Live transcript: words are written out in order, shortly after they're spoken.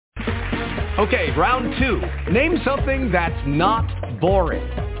Okay, round 2. Name something that's not boring.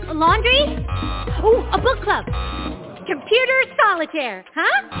 A laundry? Ooh, a book club. Computer solitaire,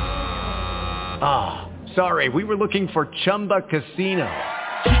 huh? Ah, sorry, we were looking for Chumba Casino.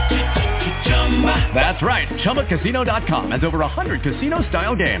 That's right, ChumbaCasino.com has over 100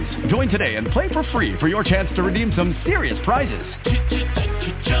 casino-style games. Join today and play for free for your chance to redeem some serious prizes.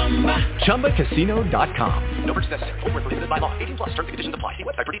 ChumbaCasino.com. No purchase necessary. Void where prohibited by law. 18+ terms and conditions apply. See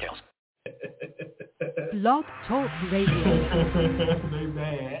website for details. Blog Talk Radio. They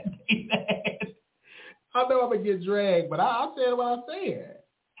mad. I know I'm going to get dragged, but I said what I said.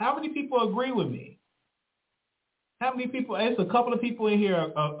 How many people agree with me? How many people? It's a couple of people in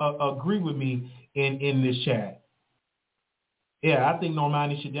here agree with me in this chat. Yeah, I think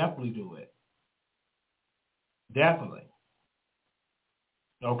Normani should definitely do it. Definitely.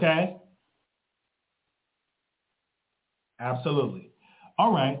 Okay? Absolutely.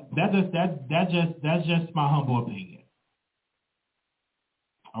 All right. That's just my humble opinion.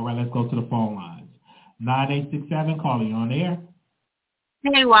 All right, let's go to the phone lines. 9867, caller, you on the air?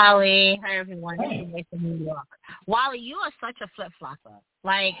 Hey, Wiley. Hi, everyone. Hey. This is from New York. Wiley, you are such a flip-flopper.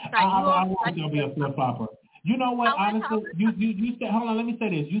 Like, I want you to be a flip-flopper. You know what, honestly, you said, hold on, let me say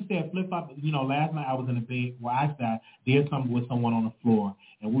this. You said flip-flop. You know, last night I was in a bed where I did something with someone on the floor,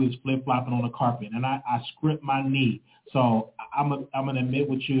 and we was flip-flopping on the carpet, and I script my knee. So I'm going to admit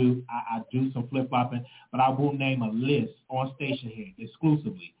with you, I do some flip-flopping, but I will name a list on station here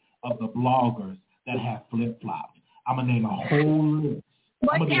exclusively of the bloggers that have flip-flopped. I'm going to name a whole list.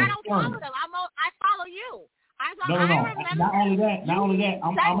 But I don't follow them. I follow you. No. Not only that.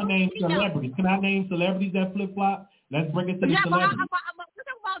 I'm going to name celebrities. Can I name celebrities that flip-flop? Let's bring it to the celebrities. We're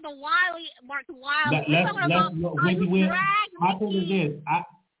talking about the Wiley, Mark Wiley. My thing is this.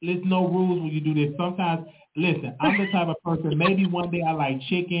 There's no rules when you do this. Sometimes, listen, I'm the type of person, maybe one day I like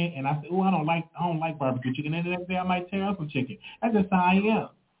chicken, and I say, I don't like barbecue chicken. And the next day I might tear up some chicken. That's just how I am.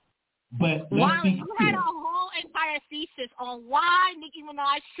 But let's be clear. You had a whole entire thesis on why Nicki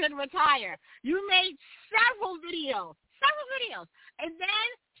Minaj should retire. You made several videos, and then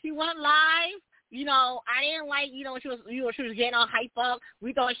she went live. You know, I didn't like, when she was getting all hype up.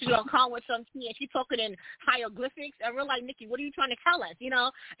 We thought she was gonna come with some tea, and she talking in hieroglyphics. And we're like, Nicki, what are you trying to tell us?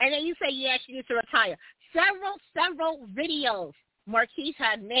 And then you say, yeah, she needs to retire. Several videos Marquise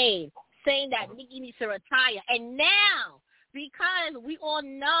had made saying that Nicki needs to retire, and now, because we all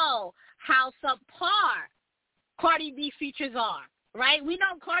know how subpar Cardi B features are, right? We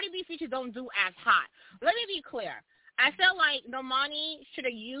know Cardi B features don't do as hot. Let me be clear. I feel like Normani should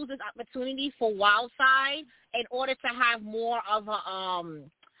have used this opportunity for Wild Side in order to have more of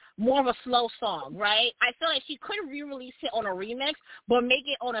a slow song, right? I feel like she could re-release it on a remix, but make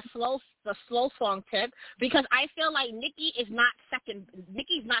it on the slow song tip, because I feel like Nicki's not second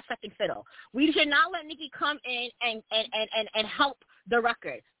fiddle. We should not let Nicki come in and help the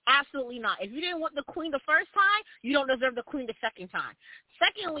record. Absolutely not. If you didn't want the queen the first time, you don't deserve the queen the second time.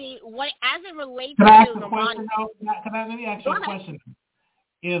 Secondly, as it relates to Normani, let me ask you a question.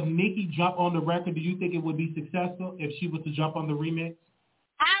 If Nicki jumped on the record, do you think it would be successful if she was to jump on the remix?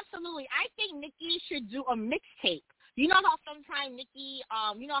 Absolutely. I think Nicki should do a mixtape. You know how sometimes Nicki,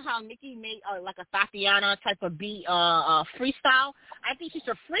 made like a Tatiana type of beat freestyle? I think she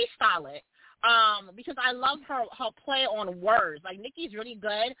should freestyle it. Because I love her play on words. Like, Nicki's really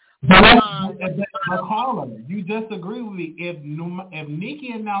good. Caller, you disagree with me. If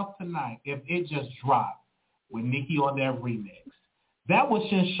Nicki announced tonight, if it just dropped with Nicki on that remix, that would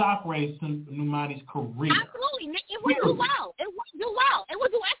send shockwaves to Normani's career. Absolutely. It would do well. It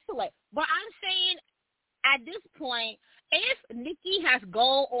would do excellent. But I'm saying, at this point, if Nicki has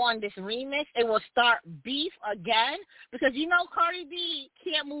go on this remix, it will start beef again, because Cardi B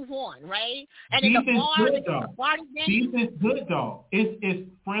can't move on, right? And beef is good though. It's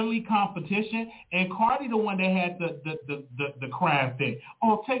friendly competition, and Cardi the one that had the crime thing.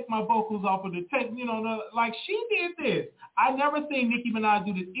 Oh, take my vocals off of the tape. Like she did this. I never seen Nicki Minaj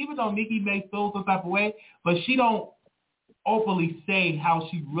do this, even though Nicki may feel some type of way, but she don't openly say how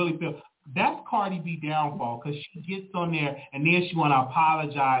she really feels. That's Cardi B downfall, because she gets on there and then she want to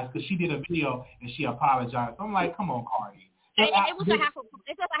apologize because she did a video and she apologized. I'm like, come on, Cardi. It was a half.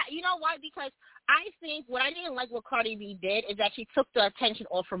 You know why? Because I think what I didn't like what Cardi B did is that she took the attention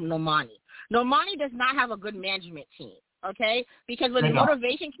off from Normani. Normani does not have a good management team. Okay, because when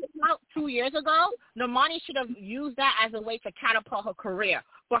Motivation came out 2 years ago, Normani should have used that as a way to catapult her career.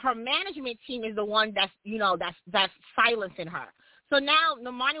 But her management team is the one that's silencing her. So now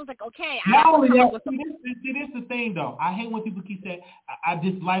Normani was like, okay. Not only that, this is the thing though. I hate when people keep saying, I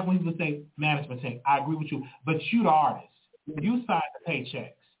dislike when people say management team. I agree with you, but you the artist. You sign the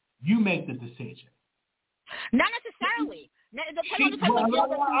paychecks. You make the decision. Not necessarily. I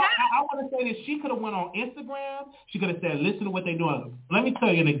want to say that she could have went on Instagram. She could have said, listen to what they're doing. Let me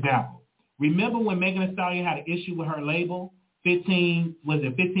tell you an example. Remember when Megan Thee Stallion had an issue with her label,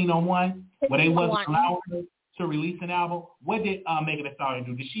 1501, where they wasn't allowing her to release an album? What did Megan Thee Stallion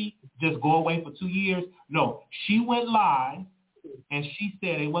do? Did she just go away for 2 years? No. She went live, and she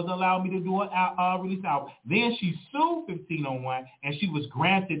said it wasn't allowing me to do a release album. Then she sued 1501, and she was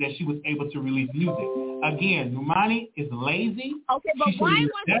granted that she was able to release music. Again, Normani is lazy. Okay, but why was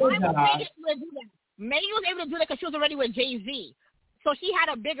Megan able to do that? Megan was able to do that because she was already with Jay-Z. So she had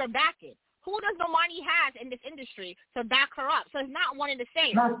a bigger backing. Who does Normani have in this industry to back her up? So it's not one and the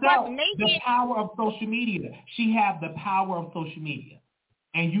same. Herself, the power of social media. She has the power of social media.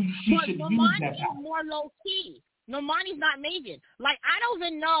 And she should use that power. Normani is more low-key. Normani's not Megan. Like, I don't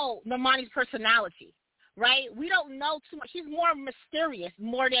even know Normani's personality, right? We don't know too much. She's more mysterious,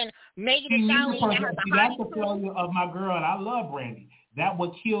 more than Megan Thee Stallion. That's the failure of my girl, and I love Brandy. That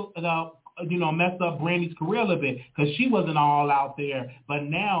would kill, mess up Brandy's career a little bit because she wasn't all out there. But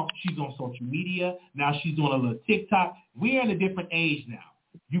now she's on social media. Now she's doing a little TikTok. We're in a different age now.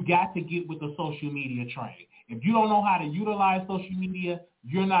 You got to get with the social media train. If you don't know how to utilize social media,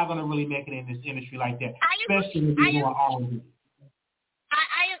 you're not going to really make it in this industry like that, especially if you're doing R&B.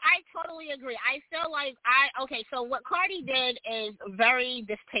 I totally agree. I feel like so what Cardi did is very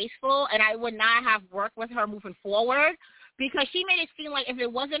distasteful, and I would not have worked with her moving forward because she made it seem like if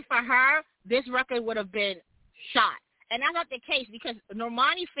it wasn't for her, this record would have been shot. And that's not the case because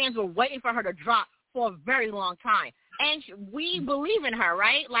Normani fans were waiting for her to drop for a very long time. And we believe in her,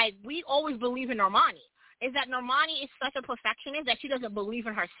 right? Like, we always believe in Normani. Is that Normani is such a perfectionist that she doesn't believe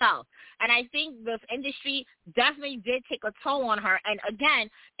in herself. And I think this industry definitely did take a toll on her. And, again,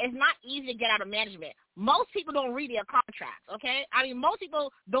 it's not easy to get out of management. Most people don't read their contracts, okay? I mean, most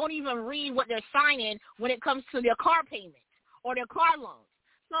people don't even read what they're signing when it comes to their car payments or their car loans.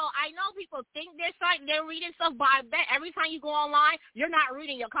 So I know people think they're reading stuff, but I bet every time you go online, you're not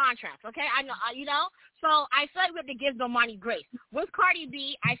reading your contracts, okay? I know, So I feel like we have to give Normani grace. With Cardi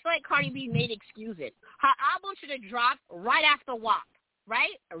B, I feel like Cardi B made excuses. Her album should have dropped right after WAP,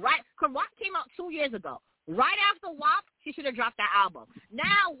 right? Because WAP came out 2 years ago. Right after WAP, she should have dropped that album.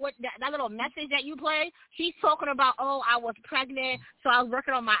 Now, with that little message that you play, she's talking about, I was pregnant, so I was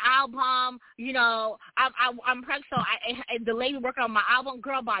working on my album. I'm pregnant, so I delayed working on my album.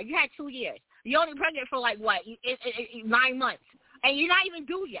 Girl, bye. You had 2 years. You're only pregnant for, 9 months, and you're not even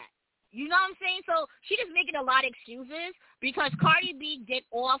due yet. You know what I'm saying? So she's just making a lot of excuses because Cardi B get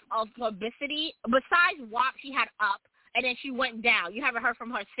off of publicity. Besides WAP, she had Up. And then she went down. You haven't heard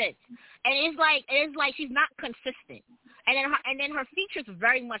from her since. And it's like she's not consistent. And then her features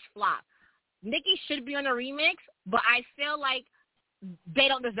very much flop. Nicki should be on a remix, but I feel like they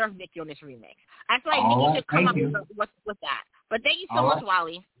don't deserve Nicki on this remix. I feel like Nicki should come up with that. But thank you so much,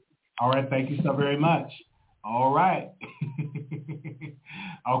 Wiley. All right, thank you so very much. All right.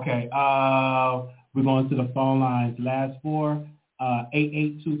 Okay, we're going to the phone lines. Last four,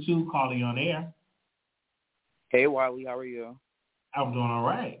 8822, calling on air. Hey, Wiley, how are you? I'm doing all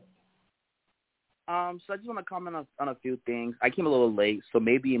right. So I just want to comment on a few things. I came a little late, so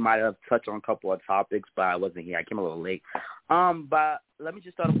maybe you might have touched on a couple of topics, but I wasn't here. I came a little late. But let me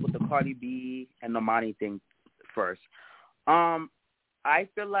just start off with the Cardi B and Normani thing first. I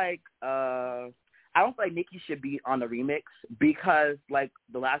feel like I don't feel like Nicki should be on the remix because, like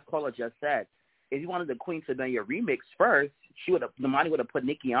the last caller just said, if you wanted the Queen to be your remix first, Normani would have put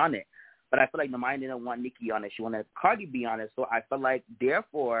Nicki on it. But I feel like Normani didn't want Nicki on it. She wanted Cardi B on it. So I feel like,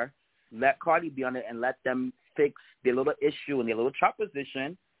 therefore, let Cardi be on it and let them fix their little issue and their little chart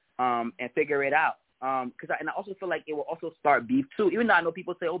position and figure it out. And I also feel like it will also start beef, too. Even though I know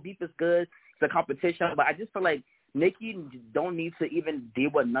people say, beef is good, it's a competition. But I just feel like Nicki don't need to even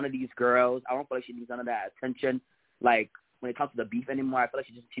deal with none of these girls. I don't feel like she needs none of that attention, like, when it comes to the beef anymore. I feel like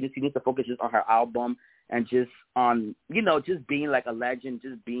she needs to focus just on her album and just on, just being like a legend,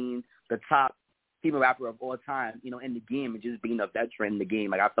 just being the top female rapper of all time, in the game and just being a veteran in the game.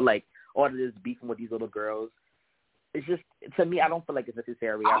 Like, I feel like all of this beefing with these little girls, it's just, to me, I don't feel like it's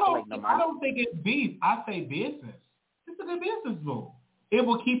necessary. I don't think it's beef. I say business. It's a good business move. It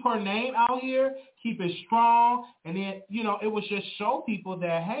will keep her name out here, keep it strong, and then, it will just show people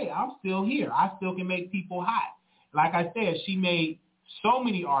that, hey, I'm still here. I still can make people hot. Like I said, she made so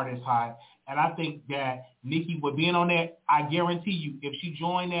many artists hot, and I think that Nicki would being on that, I guarantee you, if she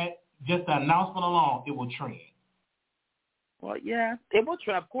joined that, just the announcement alone, it will trend. Well, yeah, it will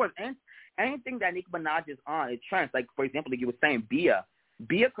trend, of course. And anything that Nicki Minaj is on, it trends. Like, for example, like you were saying,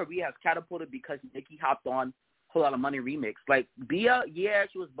 Bia's career has catapulted because Nicki hopped on Whole Lot of Money remix. Like Bia, yeah,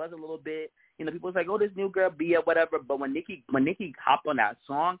 she was buzzing a little bit. You know, people was like, oh, this new girl Bia, whatever. But when Nicki hopped on that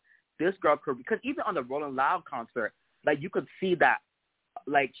song, this girl could, because even on the Rolling Loud concert, like you could see that,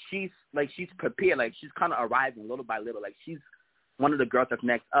 like she's prepared, like she's kind of arriving little by little. Like she's one of the girls that's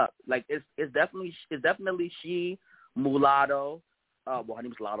next up. Like it's definitely she, Mulatto, well her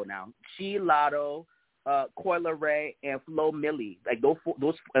name's Lotto now. She, Lotto, Coyle Ray, and Flo Milli. Like those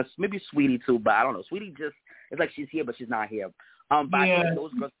maybe Sweetie too, but I don't know. Sweetie just, it's like she's here but she's not here. But I feel like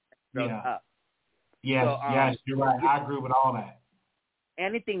those girls up. Yes, so, yes, you're right. I agree with all that.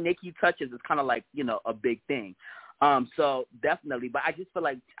 Anything Nicki touches is kind of like, you know, a big thing. So definitely, but I just feel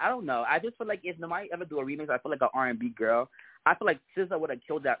like, I don't know. I just feel like if Normani ever do a remix, I feel like an R&B girl. I feel like SZA would have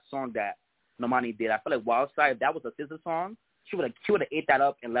killed that song that Normani did. I feel like Wild Side, if that was a SZA song, she would have ate that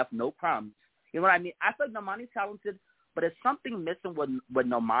up and left no crumbs. You know what I mean? I feel like Normani's talented, but there's something missing with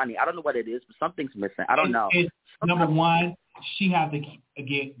Normani. I don't know what it is, but something's missing. I don't know. Number one, she has to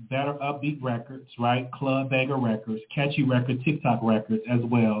get better upbeat records, right? Club banger records, catchy records, TikTok records as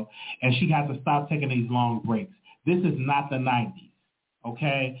well. And she has to stop taking these long breaks. This is not the 90s,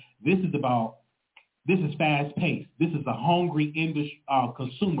 okay? This is fast-paced. This is a hungry industry,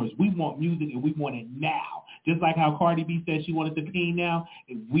 consumers. We want music and we want it now. Just like how Cardi B said she wanted to pee now,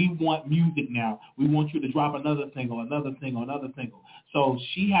 we want music now. We want you to drop another single. So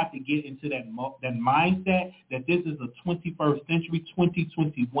she has to get into that mindset that this is a 21st century,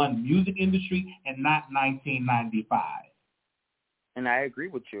 2021 music industry and not 1995. And I agree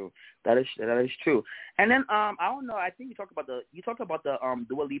with you. That is true. And then I don't know. I think you talked about the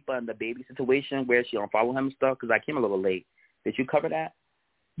Dua Lipa and the baby situation where she unfollowed him and stuff, because I came a little late. Did you cover that?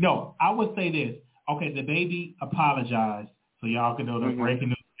 No, I would say this. Okay, the baby apologized, so y'all can know the breaking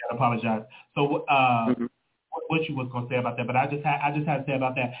news. He apologized. So what you was gonna say about that? But I just had to say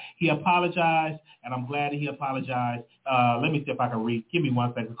about that. He apologized, and I'm glad that he apologized. Let me see if I can read. Give me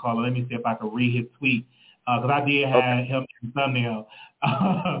 1 second, caller. Let me see if I can read his tweet. Because I did have him in the thumbnail.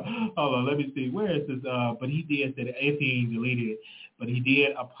 Hold on, let me see. Where is this? But he did say that if he ain't deleted it, but he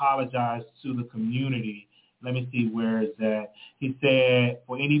did apologize to the community. Let me see, where is that? He said,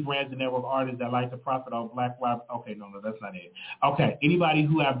 for any brands and network artists that like to profit off Black Lives. Okay, no, that's not it. Okay, anybody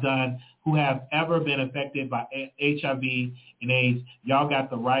who have ever been affected by HIV and AIDS, y'all got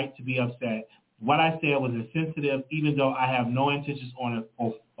the right to be upset. What I said was insensitive, even though I have no intentions on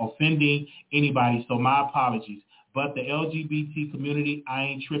offending anybody, so my apologies. But the LGBT community, I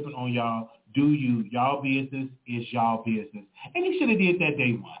ain't tripping on y'all. Do you? Y'all business is y'all business. And he should have did that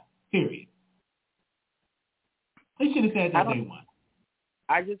day one, period. He should have said that day one.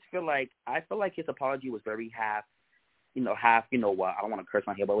 I feel like his apology was very half, you know what, I don't want to curse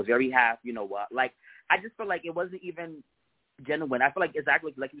on here, but it was very half, you know what. Like, I just feel like it wasn't even genuine. I feel like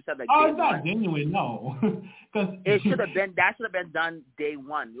exactly like you said, like it's not genuine, no. That should have been done day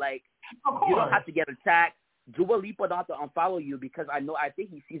one. Like, you don't have to get attacked. Dua Lipa don't have to unfollow you, because I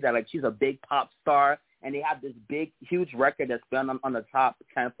think he sees that like she's a big pop star, and they have this big huge record that's been on the top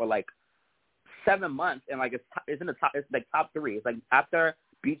 10 for like 7 months, and like it's in the top, it's like top 3. It's like after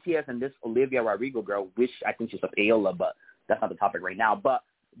BTS and this Olivia Rodrigo girl, which I think she's a payola, but that's not the topic right now. But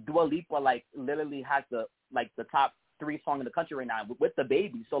Dua Lipa like literally has the top 3 song in the country right now with the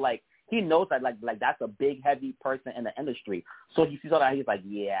baby. So like he knows that like that's a big heavy person in the industry. So he sees all that, he's like,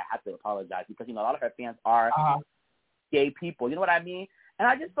 yeah, I have to apologize, because you know a lot of her fans are gay people. You know what I mean? And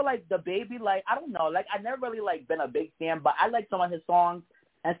I just feel like the baby, like, I don't know, like I never really like been a big fan, but I like some of his songs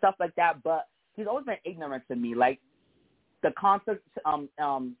and stuff like that. But he's always been ignorant to me, like the concert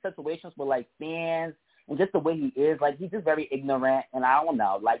situations with like fans and just the way he is, like he's just very ignorant, and I don't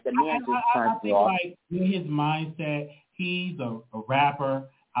know, like the man just turns me off. Like in his mindset, he's a rapper.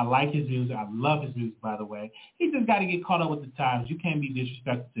 I like his music. I love his music, by the way. He just got to get caught up with the times. You can't be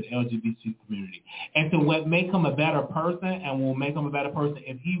disrespectful to the LGBT community. And to what make him a better person, and will make him a better person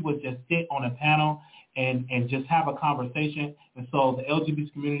if he would just sit on a panel and just have a conversation, and so the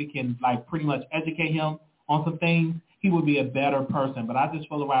LGBT community can like pretty much educate him on some things, he would be a better person. But I just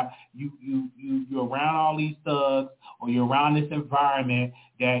feel like you're around all these thugs, or you're around this environment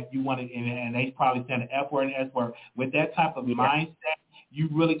that you want to, and they probably send an F word and S word. With that type of mindset, you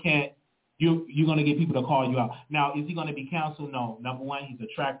really can't. You're going to get people to call you out. Now, is he going to be canceled? No. Number one, he's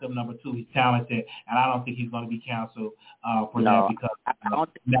attractive. Number two, he's talented, and I don't think he's going to be canceled for that, because I don't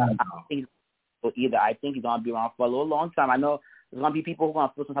think either. I think he's going to be around for a little long time. I know there's going to be people who are going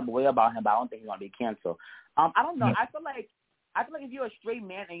to feel some type of way about him, but I don't think he's going to be canceled. I don't know. Yeah. I feel like if you're a straight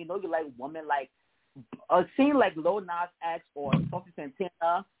man and you know you like women, like a scene like Lil Nas X or Sophie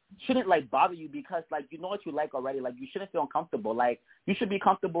Santana shouldn't like bother you, because like you know what you like already. Like you shouldn't feel uncomfortable. Like you should be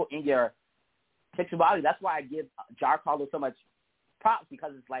comfortable in your sexuality. That's why I give Jar Carlo so much props,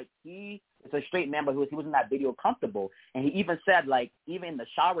 because it's like he is a straight man, but he was in that video comfortable, and he even said, like, even in the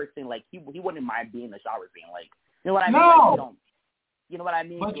shower scene, like he wouldn't mind being in the shower scene, like, you know what I mean? No. Like, you know what I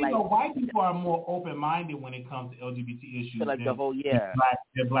mean? But you know, white people are more open-minded when it comes to LGBT issues. Like the whole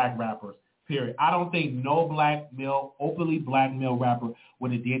than black rappers. Period. I don't think no openly black male rapper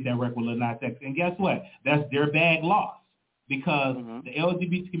would have did that record with Lil Nas X. And guess what? That's their bag loss, because the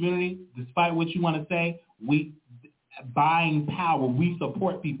LGBT community, despite what you want to say, we buying power. We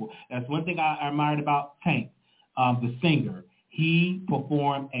support people. That's one thing I admired about Tank, the singer. He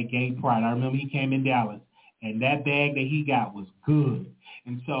performed at Gay Pride. I remember he came in Dallas, and that bag that he got was good.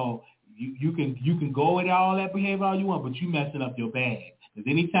 And so you can go with all that behavior all you want, but you messing up your bag. Because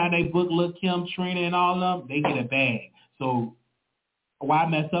anytime they book Lil' Kim, Trina, and all of them, they get a bag. So why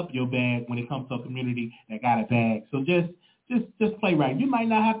mess up your bag when it comes to a community that got a bag? So just play right. You might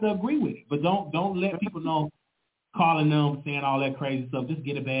not have to agree with it, but don't let people know, calling them, saying all that crazy stuff. Just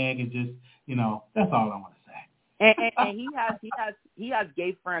get a bag and just, you know, that's all I want to say. And he has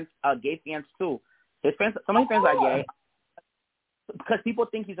gay friends, gay fans too. His friends, some of his friends are gay, because people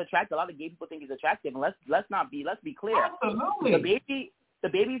think he's attractive. A lot of gay people think he's attractive, and let's be clear. Absolutely. The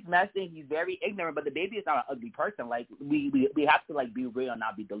baby's messy. He's very ignorant, but the baby is not an ugly person. Like we have to like be real and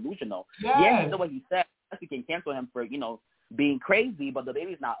not be delusional. Yes. Yeah, that's what he said. We can cancel him for, you know, being crazy, but the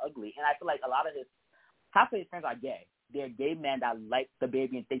baby's not ugly. And I feel like half of his friends are gay. They're gay men that like the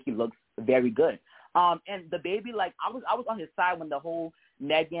baby and think he looks very good. And the baby, like, I was on his side when the whole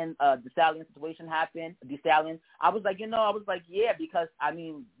Megan Thee Stallion situation happened. Thee Stallion, I was like, yeah, because I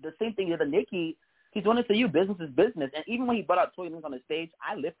mean the same thing with the Nicki. He's doing it to you. Business is business. And even when he brought out Tory Lanez on the stage,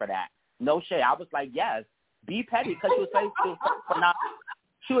 I live for that. No shade. I was like, yes, be petty, because she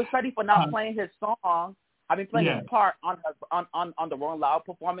was ready for not playing his song. I mean, playing his part on the Rolling Loud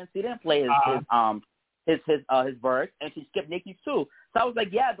performance. He didn't play his verse, and she skipped Nicki's too. So I was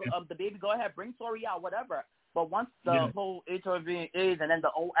like, yeah, the baby, go ahead, bring Tory out, whatever. But once the whole HIV is, and then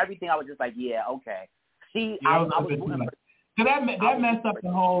everything, I was just like, yeah, okay. See, I was rooting for. So that messed up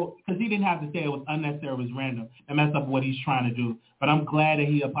the whole, because he didn't have to say it was unnecessary, it was random. It messed up what he's trying to do. But I'm glad that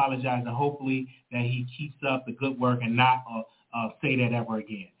he apologized, and hopefully that he keeps up the good work and not say that ever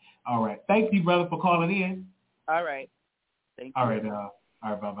again. All right. Thank you, brother, for calling in. All right. Thank you. All right,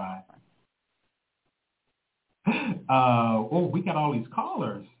 bye-bye. We got all these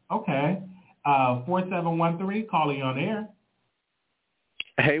callers. Okay. 4713, calling on air.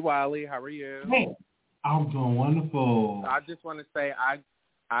 Hey, Wiley, how are you? Hey, I'm doing wonderful. I just want to say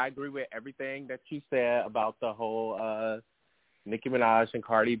I agree with everything that you said about the whole Nicki Minaj and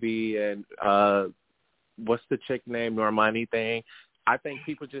Cardi B and what's the chick name, Normani thing. I think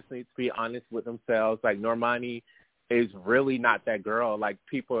people just need to be honest with themselves. Like, Normani is really not that girl like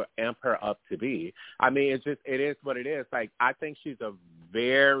people amp her up to be. I mean, it is what it is. Like, I think she's a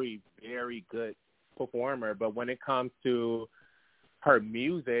very, very good performer, but when it comes to her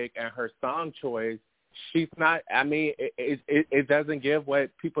music and her song choice, she's not, I mean, it doesn't give what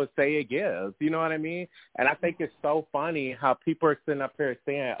people say it gives. You know what I mean? And I think it's so funny how people are sitting up here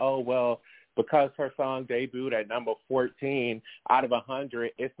saying, oh, well, because her song debuted at number 14 out of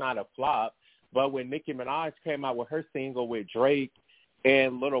 100, it's not a flop. But when Nicki Minaj came out with her single with Drake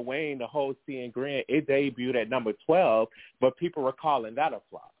and Lil Wayne, The Whole Sea and Grin, it debuted at number 12, but people were calling that a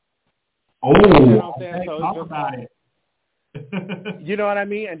flop. Oh, you know what I'm saying? So talk about it. You know what I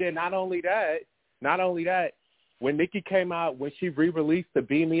mean? And then not only that, when Nicki came out, when she re-released the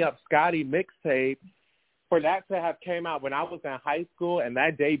Beam Me Up Scotty mixtape, for that to have came out when I was in high school and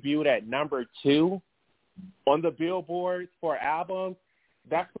that debuted at number 2 on the billboards for albums,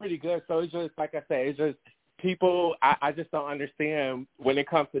 that's pretty good. So it's just, like I said, it's just people, I just don't understand when it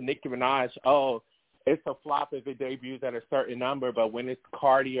comes to Nicki Minaj, oh, it's a flop if it debuts at a certain number, but when it's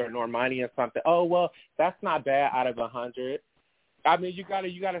Cardi or Normani or something, oh, well, that's not bad out of 100. I mean, you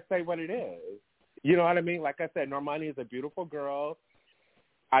gotta say what it is. You know what I mean? Like I said, Normani is a beautiful girl.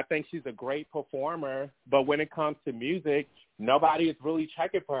 I think she's a great performer, but when it comes to music, nobody is really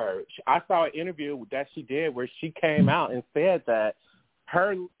checking for her. I saw an interview that she did where she came out and said that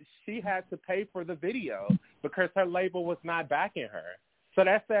she had to pay for the video because her label was not backing her. So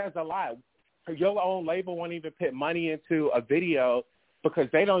that says a lot. Your own label won't even put money into a video because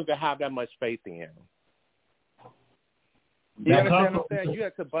they don't even have that much faith in you. You understand what I'm saying? You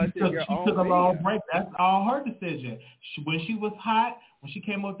have to budget your own. She took a long break. That's all her decision. When she was hot, when she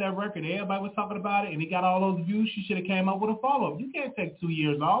came up with that record, everybody was talking about it, and it got all those views. She should have came up with a follow-up. You can't take 2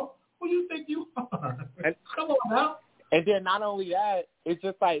 years off. Who do you think you are? Come on now. And then not only that, it's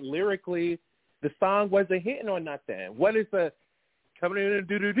just like lyrically, the song wasn't hitting on nothing. What is the coming in and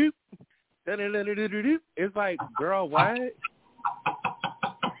do-do-do? It's like, girl, what?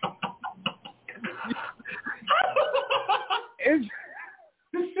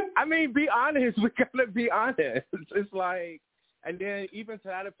 I mean, be honest. We gotta be honest. It's like, and then even to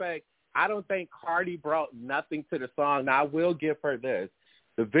that effect, I don't think Cardi brought nothing to the song. Now, I will give her this.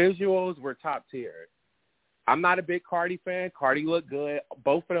 The visuals were top tier. I'm not a big Cardi fan. Cardi looked good.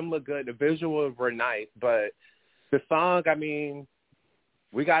 Both of them look good. The visuals were nice. But the song, I mean,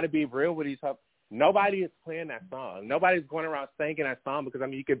 we got to be real with each other. Nobody is playing that song. Nobody's going around singing that song because, I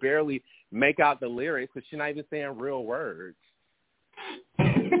mean, you could barely make out the lyrics because she's not even saying real words.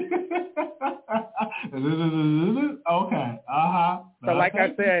 Okay. So like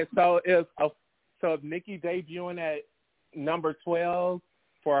I said, so if Nicki debuting at number 12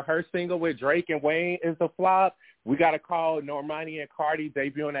 for her single with Drake and Wayne is a flop, we got to call Normani and Cardi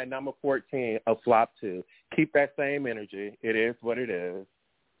debuting at number 14 a flop too. Keep that same energy. It is what it is.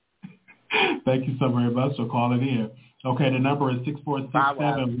 Thank you so very much for calling in. Okay, the number is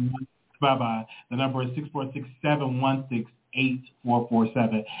 646-7. Bye-bye. The number is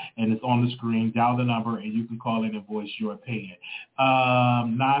 646-716-8447, and it's on the screen. Dial the number, and you can call in and voice your opinion.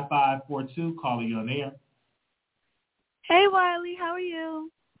 9542, calling you on air. Hey, Wiley, how are you?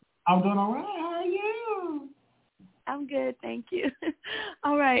 I'm doing all right. How are you? I'm good, thank you.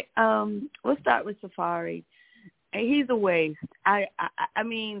 All right, we'll start with Safari. He's a waste. I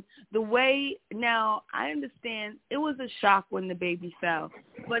mean, the way, now, I understand it was a shock when the baby fell,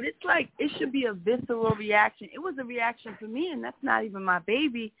 but it's like it should be a visceral reaction. It was a reaction for me, and that's not even my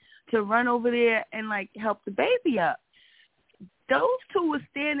baby, to run over there and, like, help the baby up. Those two were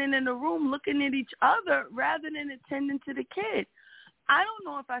standing in the room looking at each other rather than attending to the kid. I don't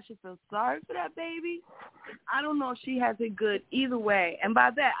know if I should feel sorry for that baby. I don't know if she has it good either way. And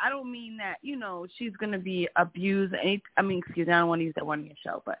by that, I don't mean that, you know, she's going to be abused. I don't want to use that one in your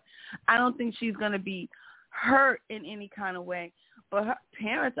show, but I don't think she's going to be hurt in any kind of way. But her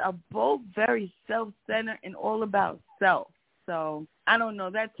parents are both very self-centered and all about self. So I don't know.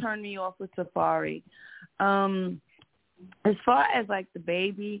 That turned me off with Safari. As far as, like, the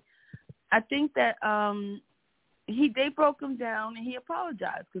baby, I think that they broke him down, and he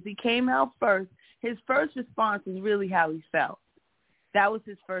apologized because he came out first. His first response is really how he felt. That was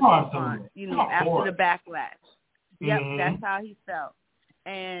his first response, you know, after the backlash. Yep, that's how he felt.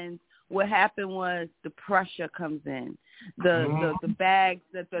 And what happened was the pressure comes in. The bags,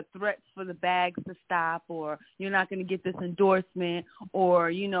 the threats for the bags to stop, or you're not going to get this endorsement, or,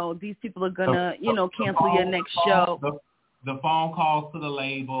 you know, these people are going to, you know, cancel your next show. The phone calls to the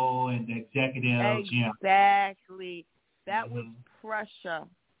label and the executives. Exactly. That was pressure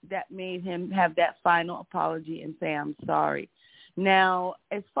that made him have that final apology and say, I'm sorry. Now,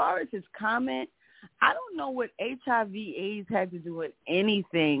 as far as his comment, I don't know what HIV/AIDS had to do with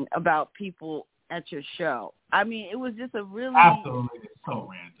anything about people at your show. I mean, it was just a really absolutely so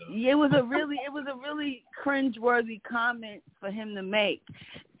random. It was a really cringeworthy comment for him to make.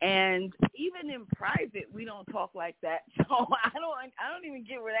 And even in private, we don't talk like that. So I don't even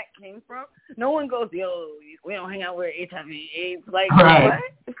get where that came from. No one goes, yo, we don't hang out with HIV/AIDS. Like, right.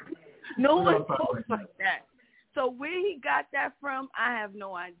 What? No one talks like that. So where he got that from, I have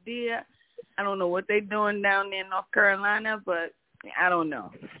no idea. I don't know what they're doing down there in North Carolina, but I don't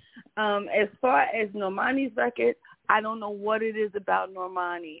know. As far as Normani's record, I don't know what it is about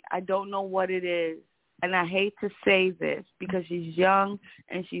Normani. I don't know what it is. And I hate to say this because she's young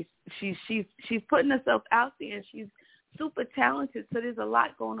and she's putting herself out there and she's super talented. So there's a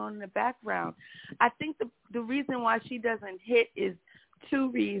lot going on in the background. I think the reason why she doesn't hit is two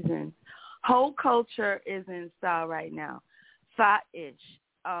reasons. Whole culture is in style right now. Thought-ish.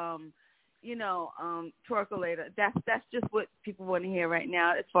 Twerkulator. That's just what people want to hear right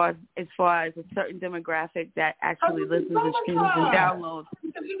now as far as a certain demographic that actually listens and streams and downloads.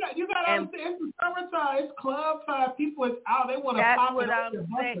 You got to understand, it's summertime, it's club time, people is out, they want to pop it open. That's what I'm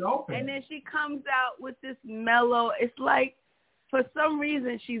saying. And then she comes out with this mellow, it's like for some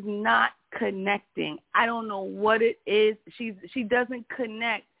reason she's not connecting. I don't know what it is. She doesn't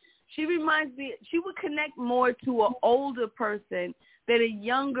connect. She reminds me, she would connect more to an older person than a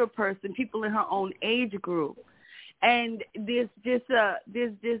younger person, people in her own age group. And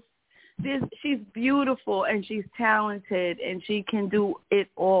she's beautiful and she's talented and she can do it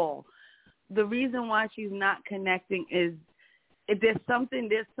all. The reason why she's not connecting is there's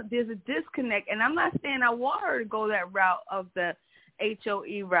a disconnect. And I'm not saying I want her to go that route of the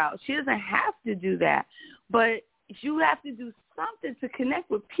HOE route. She doesn't have to do that. But you have to do something to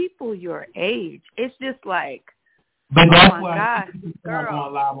connect with people your age. It's just like, but that's why God, she needs to go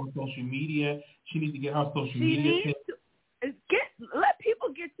live on social media. She needs to get her social media. Let people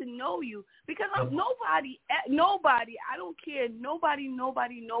people get to know you because nobody, I don't care, nobody in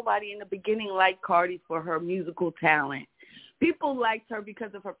the beginning liked Cardi for her musical talent. People liked her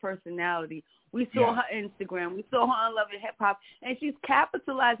because of her personality. We saw her Instagram. We saw her on Love and Hip Hop, and she's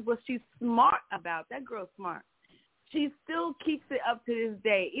capitalized what she's smart about. That girl's smart. She still keeps it up to this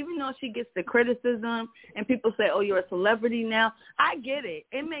day, even though she gets the criticism and people say, oh, you're a celebrity now. I get it.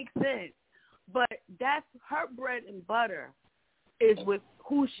 It makes sense. But that's her bread and butter is with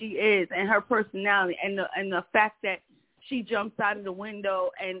who she is and her personality and the fact that she jumps out of the window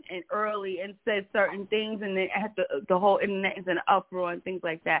and early and said certain things and then the whole internet is in an uproar and things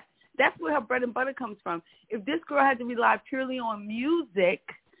like that. That's where her bread and butter comes from. If this girl had to rely purely on music,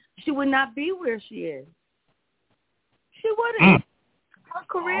 she would not be where she is. She wouldn't. Her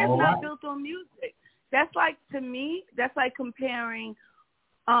career is not built on music. That's like, to me, that's like comparing,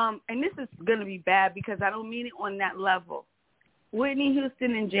 and this is going to be bad because I don't mean it on that level, Whitney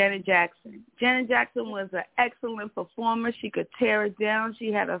Houston and Janet Jackson. Janet Jackson was an excellent performer. She could tear it down.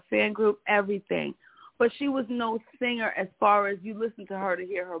 She had a fan group, everything. But she was no singer as far as you listen to her to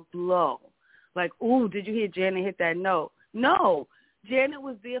hear her blow. Like, ooh, did you hear Janet hit that note? No. Janet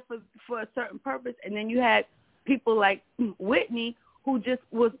was there for a certain purpose, and then you had people like Whitney who just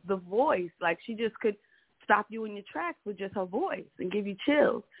was the voice. Like, she just could stop you in your tracks with just her voice and give you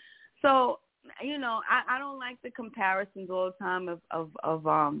chills. So, you know, I don't like the comparisons all the time of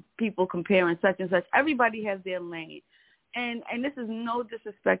people comparing such and such. Everybody has their lane. And this is no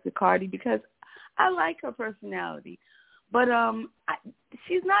disrespect to Cardi because I like her personality. But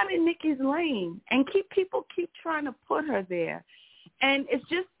she's not in Nicki's lane. And people keep trying to put her there. And it's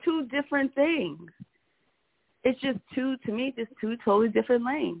just two different things. It's just two totally different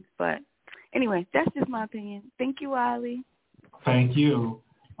lanes. But anyway, that's just my opinion. Thank you, Wiley. Thank you.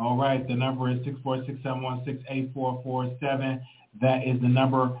 All right, the number is 646-716-8447. That is the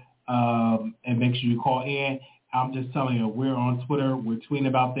number, and make sure you call in. I'm just telling you, we're on Twitter. We're tweeting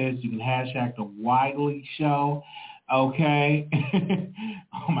about this. You can hashtag the Wiley Show, okay?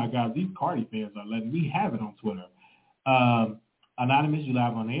 Oh, my God, these Cardi fans are letting me have it on Twitter. Anonymous, you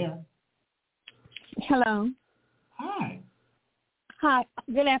live on the air. Hello. Hi. Hi.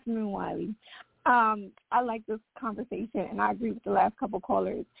 Good afternoon, Wiley. I like this conversation, and I agree with the last couple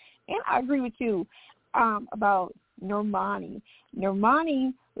callers. And I agree with you about Normani.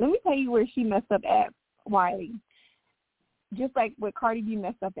 Normani, let me tell you where she messed up at, Wiley. Just like what Cardi B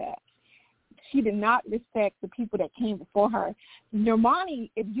messed up at. She did not respect the people that came before her. Normani,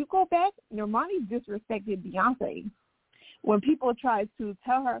 if you go back, Normani disrespected Beyonce. When people tried to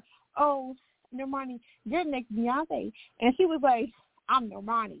tell her, oh, Normani, you're next Beyonce. And she was like, I'm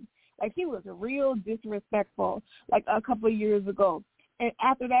Normani. Like, she was real disrespectful, like, a couple of years ago. And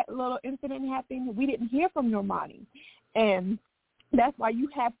after that little incident happened, we didn't hear from Normani. And that's why you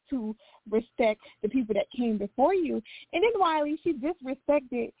have to respect the people that came before you. And then, Wiley, she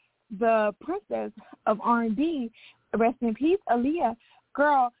disrespected the princess of R&B, rest in peace, Aaliyah.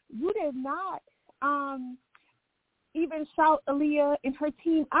 Girl, you did not even shout Aaliyah and her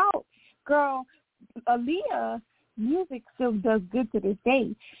team out. Girl, Aaliyah music still does good to this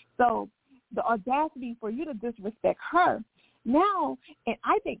day. So the audacity for you to disrespect her now, and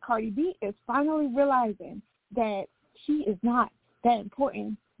I think Cardi B is finally realizing that she is not that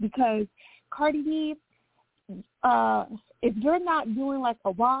important because Cardi B, if you're not doing like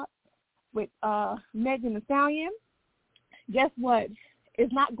a walk with Megan Thee Stallion, guess what?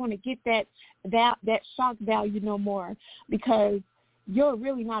 It's not going to get that shock value no more because you're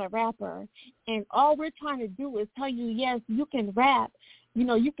really not a rapper. And all we're trying to do is tell you, yes, you can rap. You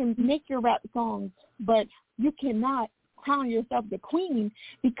know, you can make your rap songs, but you cannot crown yourself the queen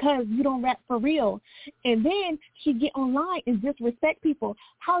because you don't rap for real. And then she get online and disrespect people.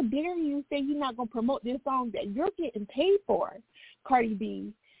 How dare you say you're not going to promote this song that you're getting paid for, Cardi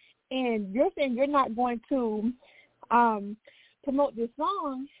B? And you're saying you're not going to promote this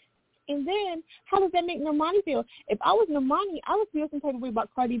song. And then how does that make Normani feel? If I was Normani, I would feel some type of way about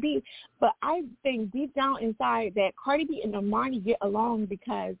Cardi B. But I think deep down inside that Cardi B and Normani get along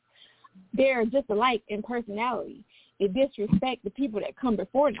because they're just alike in personality. They disrespect the people that come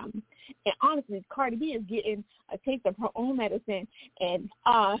before them. And honestly, Cardi B is getting a taste of her own medicine. And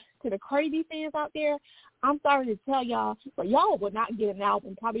to the Cardi B fans out there, I'm sorry to tell y'all, but y'all will not get an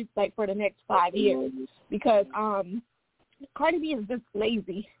album probably like for the next 5 years because Cardi B is just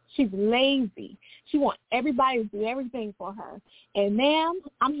lazy. She's lazy. She wants everybody to do everything for her. And, ma'am,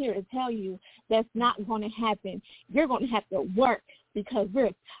 I'm here to tell you that's not going to happen. You're going to have to work because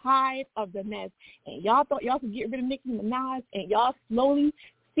we're tired of the mess. And y'all thought y'all could get rid of Nicki Minaj, and y'all slowly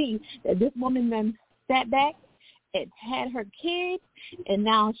see that this woman then sat back and had her kids, and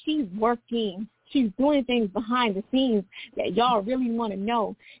now she's working. She's doing things behind the scenes that y'all really want to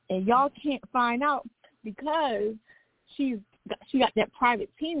know, and y'all can't find out because she got that private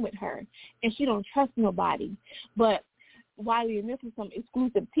team with her, and she don't trust nobody. But Wiley, and this is some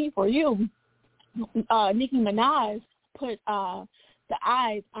exclusive tea for you. Nicki Minaj put the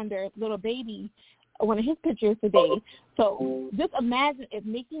eyes under Little Baby, one of his pictures today. So just imagine if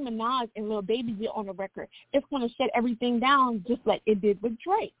Nicki Minaj and Little Baby get on the record, it's going to shut everything down just like it did with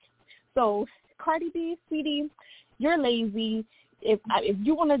Drake. So Cardi B, sweetie, you're lazy. If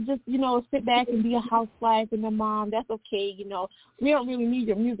you want to just, sit back and be a housewife and a mom, that's okay. We don't really need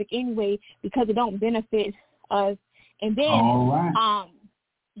your music anyway because it don't benefit us. And then, all right.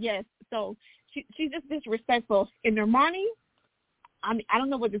 Yes, so she's just disrespectful. And Normani, I don't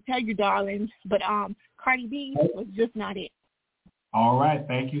know what to tell you, darling, but Cardi B was just not it. All right,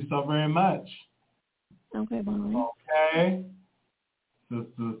 thank you so very much. Okay, bye. Okay.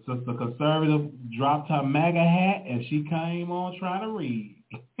 Sister Conservative dropped her MAGA hat and she came on trying to read.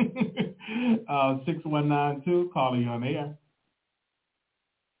 6192, calling you on air.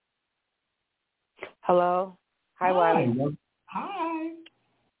 Hello. Hi, Wiley. Hi.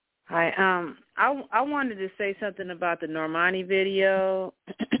 Hi. I wanted to say something about the Normani video.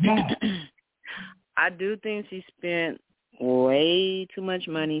 Yeah. I do think she spent way too much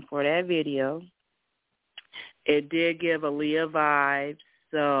money for that video. It did give Aaliyah vibes,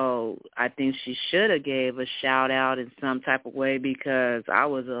 so I think she should have gave a shout-out in some type of way because I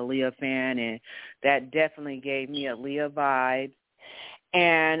was an Aaliyah fan, and that definitely gave me Aaliyah vibes.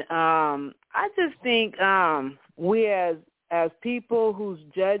 And I just think we as people who's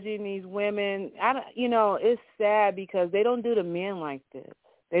judging these women, it's sad because they don't do the men like this.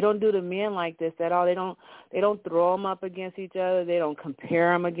 They don't do the men like this at all. They don't throw them up against each other. They don't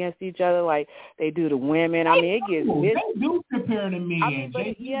compare them against each other like they do the women. I mean, it gets vicious. They do compare the men.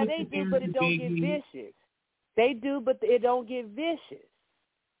 They do, but it don't get vicious. They do, but it don't get vicious.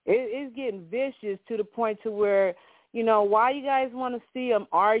 It's getting vicious to the point to where, why you guys want to see them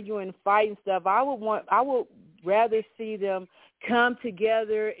arguing, fighting stuff? I would rather see them come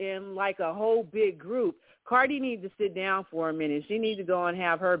together in like a whole big group. Cardi needs to sit down for a minute. She needs to go and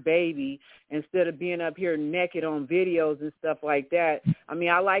have her baby instead of being up here naked on videos and stuff like that. I mean,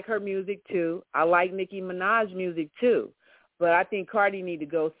 I like her music too. I like Nicki Minaj's music too. But I think Cardi needs to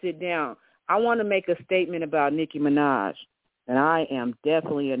go sit down. I want to make a statement about Nicki Minaj, and I am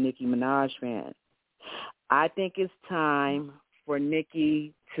definitely a Nicki Minaj fan. I think it's time for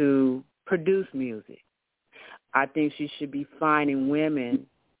Nicki to produce music. I think she should be finding women,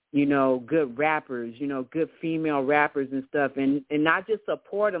 good rappers, good female rappers and stuff, and not just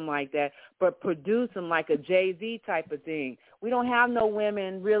support them like that, but produce them like a Jay-Z type of thing. We don't have no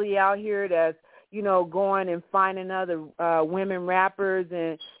women really out here that's, going and finding other women rappers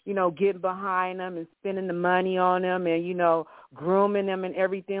and, getting behind them and spending the money on them and, grooming them and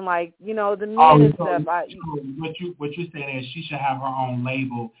everything like, the men and stuff. What you're saying is she should have her own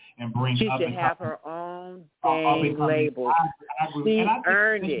label and bring she up should have her own dang label. I agree. She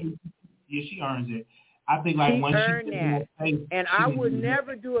earned it. Yeah, she earns it. I think like she when earned she that. And I would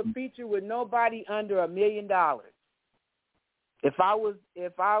never do a feature with nobody under $1 million. If I was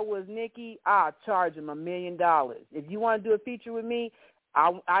Nicki, I'd charge him $1 million. If you want to do a feature with me,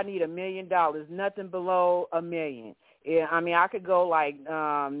 I need $1 million. Nothing below $1 million. Yeah, I mean, I could go like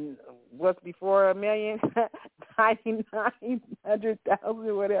what's before $1 million, 99,000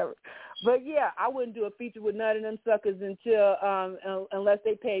 or whatever. But yeah, I wouldn't do a feature with none of them suckers until unless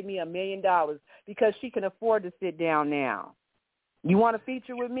they paid me $1 million because she can afford to sit down now. You want a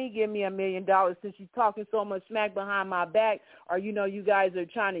feature with me? Give me $1 million since she's talking so much smack behind my back, or you guys are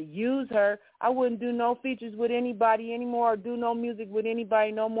trying to use her. I wouldn't do no features with anybody anymore, or do no music with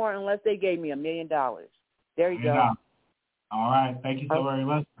anybody no more unless they gave me $1 million. There you go. All right. Thank you so very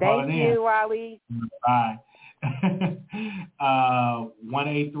much. Thank you, Wiley. Bye.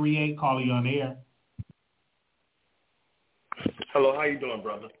 1838, calling you on the air. Hello, how you doing,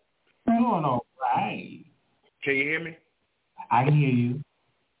 brother? Doing all right. Can you hear me? I can hear you.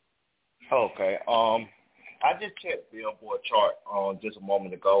 Okay. I just checked Billboard chart just a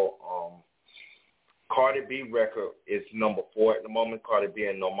moment ago. Cardi B record is number 4 at the moment. Cardi B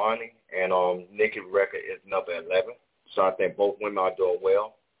and Normani, and Nicki record is number 11. So I think both women are doing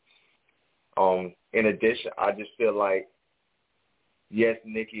well. In addition, I just feel like, yes,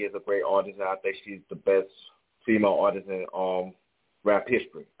 Nicki is a great artist, and I think she's the best female artist in rap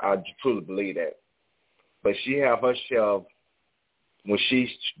history. I truly believe that. But she have her share of, when she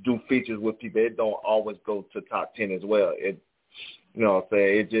do features with people, it don't always go to top 10 as well. You know what I'm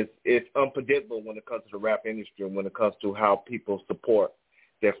saying? It's unpredictable when it comes to the rap industry and when it comes to how people support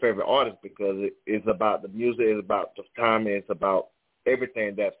their favorite artists, because it's about the music, it's about the timing, it's about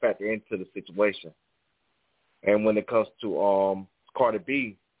everything that factor into the situation. And when it comes to Cardi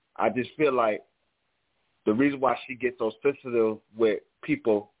B, I just feel like the reason why she gets so sensitive with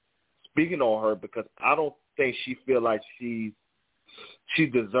people speaking on her, because I don't think she feel like she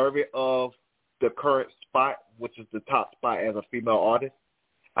deserving of the current spot, which is the top spot as a female artist.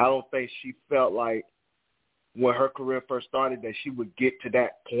 I don't think she felt like when her career first started that she would get to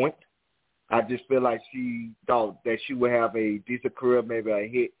that point. I just feel like she thought that she would have a decent career, maybe a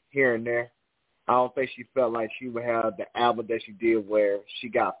hit here and there. I don't think she felt like she would have the album that she did where she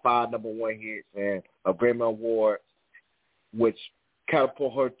got 5 #1 hits and a Grammy Award, which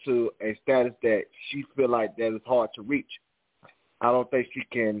catapulted her to a status that she feel like that is hard to reach. I don't think she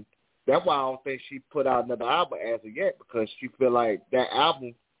can. That's why I don't think she put out another album as of yet, because she feel like that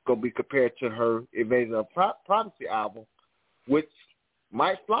album going to be compared to her Invasion of Privacy album, which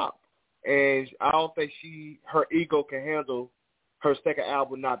might flop. And I don't think her ego can handle her second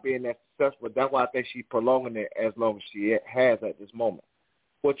album not being that successful. That's why I think she's prolonging it as long as she has at this moment.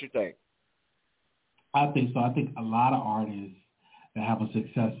 What you think? I think so. I think a lot of artists that have a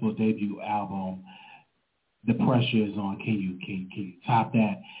successful debut album, the pressure is on, can you top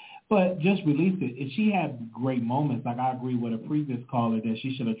that? But just release it. If she had great moments, like I agree with a previous caller that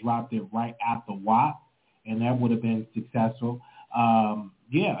she should have dropped it right after WAP, and that would have been successful.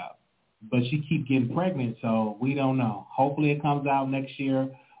 Yeah, but she keep getting pregnant, so we don't know. Hopefully it comes out next year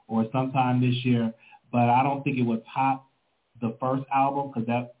or sometime this year, but I don't think it would top the first album, because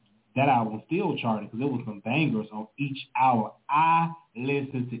that album still charted, because it was some bangers on each hour. I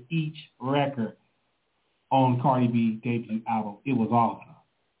listened to each record on Cardi B debut album. It was awesome.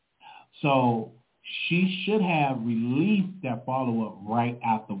 So she should have released that follow-up right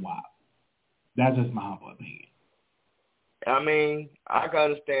after WAP. That's just my humble opinion. I mean, I can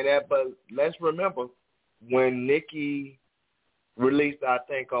understand that, but let's remember when Nicki released, I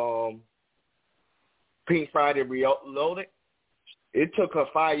think, Pink Friday Reloaded, it took her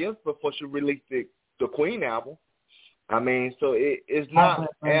 5 years before she released the Queen album. I mean, so it's not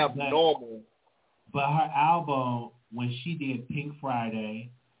abnormal. But her album, when she did Pink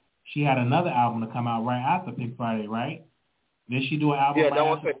Friday, she had another album to come out right after Pink Friday, right? Did she do an album? Yeah, that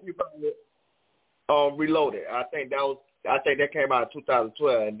was Pink Friday Reloaded. I think that came out in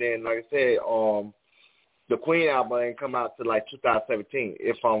 2012, and then, like I said, the Queen album ain't come out till like 2017,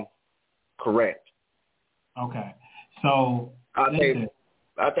 if I'm correct. Okay, so I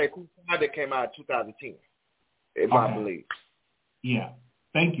think Queen Friday came out in 2010, if I believe. Yeah.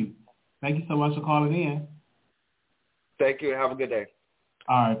 Thank you so much for calling in. Thank you. Have a good day.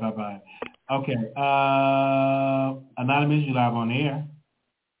 All right, bye-bye. Okay, Anonymous, you live on the air.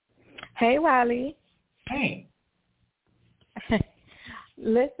 Hey, Wiley. Hey.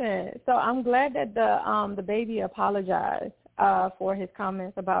 Listen, so I'm glad that the baby apologized for his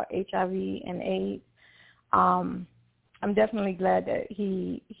comments about HIV and AIDS. I'm definitely glad that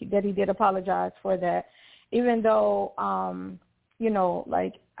he did apologize for that, even though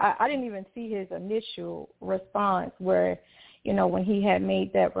like I didn't even see his initial response where, when he had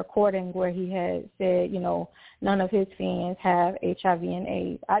made that recording where he had said, none of his fans have HIV and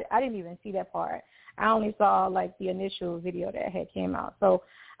AIDS. I didn't even see that part. I only saw like the initial video that had came out. So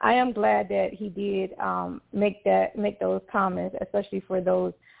I am glad that he did make those comments, especially for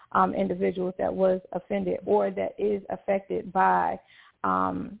those individuals that was offended or that is affected by,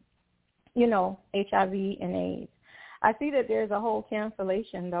 HIV and AIDS. I see that there's a whole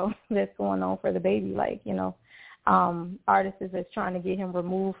cancellation though that's going on for the baby, like, artists is trying to get him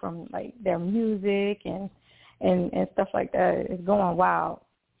removed from like their music and stuff like that. It's going wild.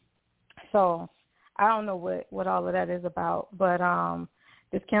 So I don't know what all of that is about, but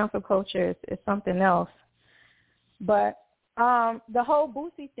this cancel culture is something else. But the whole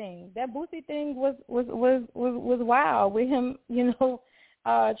Boosie thing was wild with him,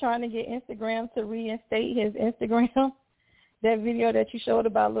 trying to get Instagram to reinstate his Instagram. That video that you showed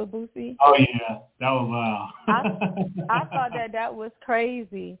about Lil Boosie. Oh yeah, that was wild. I thought that was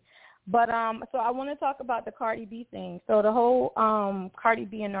crazy. But so I want to talk about the Cardi B thing. So the whole Cardi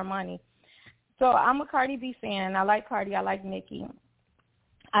B and Normani. So I'm a Cardi B fan. I like Cardi. I like Nicki.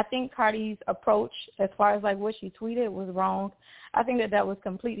 I think Cardi's approach, as far as like what she tweeted, was wrong. I think that was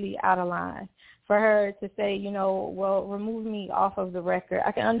completely out of line for her to say, well, remove me off of the record.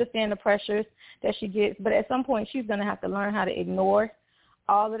 I can understand the pressures that she gets, but at some point she's going to have to learn how to ignore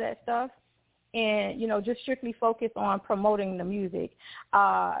all of that stuff and, just strictly focus on promoting the music.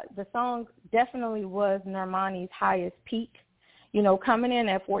 The song definitely was Normani's highest peak. coming in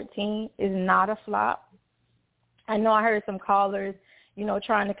at 14 is not a flop. I know I heard some callers,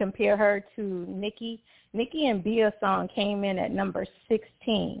 trying to compare her to Nicki. Nicki and Bia's song came in at number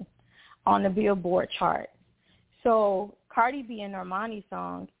 16 on the Billboard chart. So Cardi B and Normani's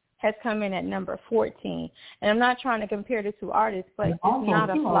song has come in at number 14. And I'm not trying to compare the two artists, but it's not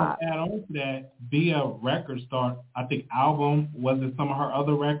a flop. Add on to that, Bia record start, I think album, was it some of her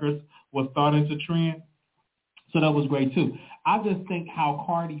other records was starting to trend? So that was great too. I just think how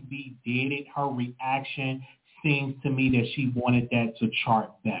Cardi B did it, her reaction seems to me that she wanted that to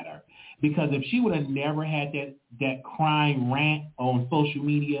chart better. Because if she would have never had that crying rant on social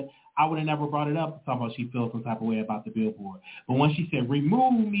media, I would have never brought it up to talk about she feels some type of way about the Billboard. But when she said,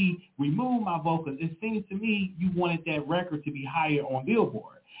 remove my vocals, it seems to me you wanted that record to be higher on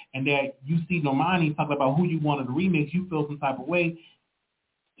Billboard. And that you see Normani talking about who you wanted to remix, you feel some type of way.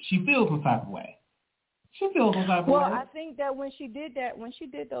 She feels some type of way. Well, I think that when she did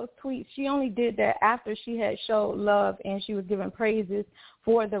those tweets, she only did that after she had showed love and she was giving praises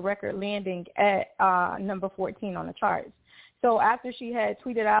for the record landing at number 14 on the charts. So after she had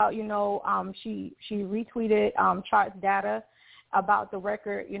tweeted out, she retweeted charts data about the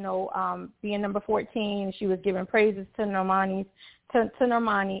record, being number 14. She was giving praises to Normani,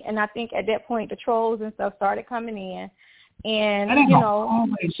 and I think at that point the trolls and stuff started coming in. And,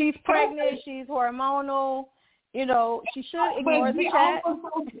 she's pregnant, she's hormonal, she should ignore the chat.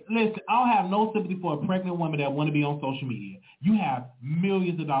 Listen, I don't have no sympathy for a pregnant woman that want to be on social media. You have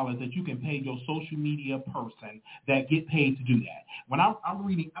millions of dollars that you can pay your social media person that get paid to do that. When I'm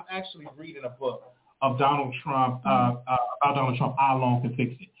actually reading a book of Donald Trump, about Donald Trump, How Long Can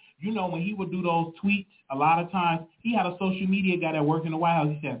Fix It. When he would do those tweets, a lot of times he had a social media guy that worked in the White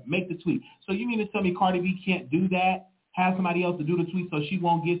House. He said, make the tweet. So you mean to tell me Cardi B can't do that? Have somebody else to do the tweet so she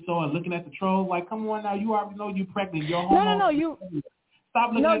won't get so and looking at the trolls? Like, come on now, you already know you're pregnant. You're No,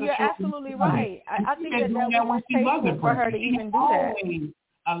 Stop looking at the you're trolls. absolutely right. I think that was tasteful for her to even do that.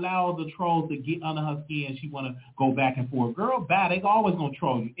 Allow the trolls to get under her skin. She want to go back and forth. Girl, bad. They're always going to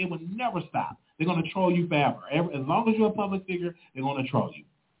troll you. It will never stop. They're going to troll you forever. As long as you're a public figure, they're going to troll you.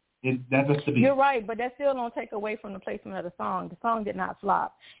 That's just the You're right, but that still don't take away from the placement of the song. The song did not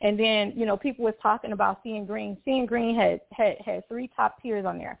flop. And then, people was talking about Seeing Green. Seeing Green had 3 top tiers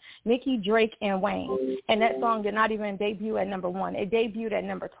on there, Nicki, Drake, and Wayne. And that song did not even debut at number 1. It debuted at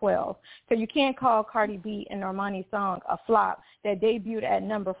number 12. So you can't call Cardi B and Normani's song a flop that debuted at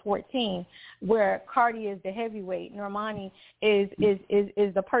number 14, where Cardi is the heavyweight. Normani is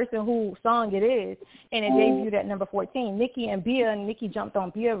the person whose song it is, and it debuted at number 14. Nicki jumped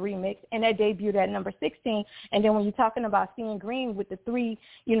on Bia remix, and that debuted at number 16. And then when you're talking about Seeing Green with the 3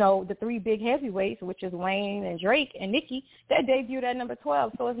 big heavyweights, which is Wayne and Drake and Nicki, that debuted at number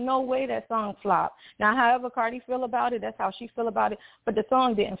 12. So there's no way that song flopped. Now, however Cardi feel about it, that's how she feel about it, but the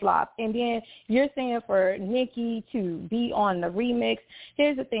song didn't flop. And then you're saying for Nicki to be on the remix.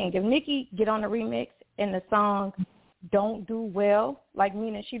 Here's the thing. If Nicki get on the remix and the song don't do well, like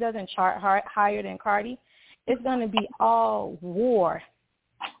meaning she doesn't chart higher than Cardi, it's going to be all war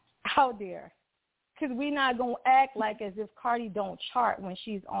out there, because we're not going to act like as if Cardi don't chart when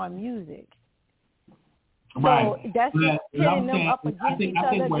she's on music. Right. So that's just pitting them up against each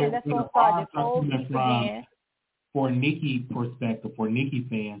other. Then that's going to start the polls again. For Nicki perspective, for Nicki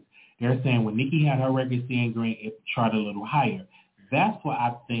fans, they're saying when Nicki had her record Seeing Green, it charted a little higher. That's what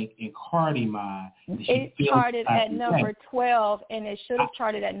I think in Cardi mind. It charted at number 12, and it should have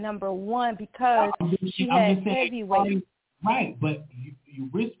charted at number 1 because she had heavyweight. Right, but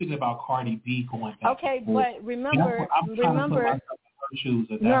we're speaking about Cardi B going back. Okay, but remember,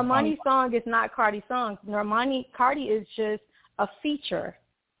 Normani's song is not Cardi's song. Cardi is just a feature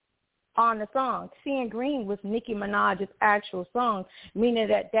on the song. Seeing Green was Nicki Minaj's actual song, meaning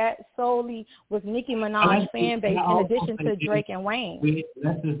that solely was Nicki Minaj's fan base in addition to Drake and Wayne.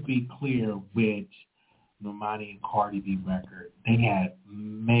 Let's just be clear with Normani and Cardi B record. They had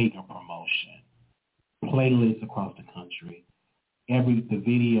mega promotion, playlists across the country, the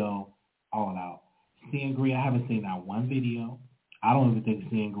video, all out. Seeing Green, I haven't seen that one video. I don't even think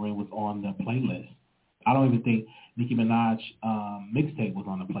Seeing Green was on the playlist. I don't even think Nicki Minaj mixtape was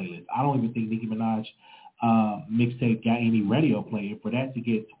on the playlist. I don't even think Nicki Minaj mixtape got any radio play. For that to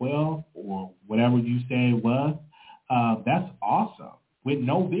get 12 or whatever you say it was, that's awesome with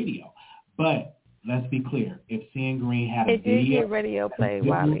no video. But let's be clear, if Seeing Green had a video. It did get radio play,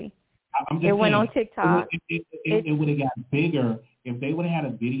 Wiley. It went on TikTok. It would have gotten bigger. If they would have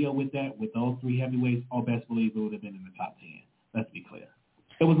had a video with that, with those 3 heavyweights, best believe it would have been in the top 10. Let's be clear.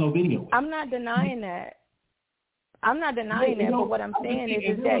 There was no video. I'm not denying that. But what I'm saying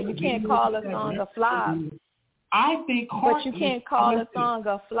is that you can't call a song a flop I think But you can't call a song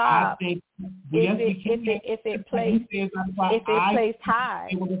a flop if it plays high.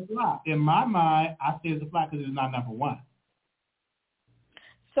 It was a flop. In my mind, I say it's a flop because it's not number one.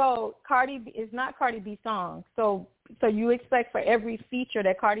 So Cardi B is not Cardi B song. So you expect for every feature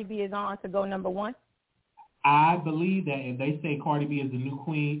that Cardi B is on to go number one? I believe that if they say Cardi B is the new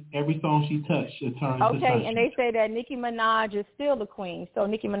queen, every song she touched should turn into Okay, sunshine. and they say that Nicki Minaj is still the queen. So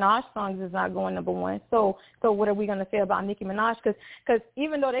Nicki Minaj songs is not going number one. So what are we going to say about Nicki Minaj? Because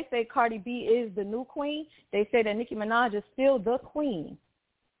even though they say Cardi B is the new queen, they say that Nicki Minaj is still the queen.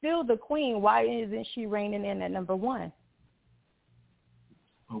 Still the queen. Why isn't she reigning in at number one?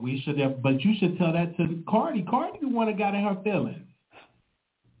 But you should tell that to Cardi. Cardi the one that got in her feelings.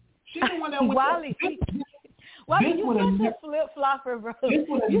 She the one that Wiley, you such a flip-flopper, bro. You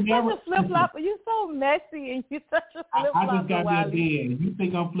such a flip-flopper. You so messy and you such a flip-flopper, I just got that Wiley. bed. You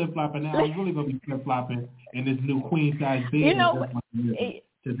think I'm flip-flopping now? I'm really going to be flip-flopping in this new queen-size bed. You know,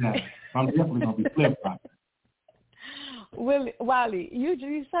 today. I'm definitely going to be flip-flopping. Wiley, you're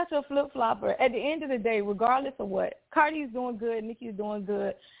such a flip-flopper. At the end of the day, regardless of what, Cardi's doing good, Nicki's doing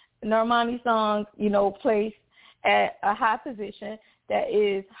good, Normani's song, placed at a high position. That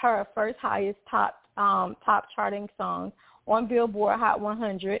is her first highest top charting song on Billboard Hot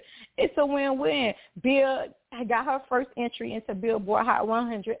 100. It's a win-win. Bill got her first entry into Billboard Hot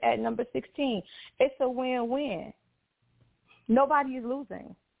 100 at number 16. It's a win-win. Nobody is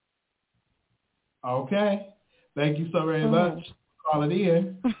losing. Okay. Thank you so very much. Call it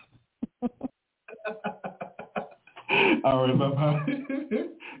in. All right, bye-bye.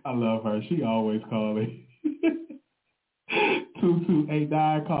 I love her. She always calling.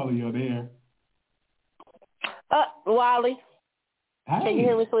 2289, calling you there. Wiley. Hey. Can you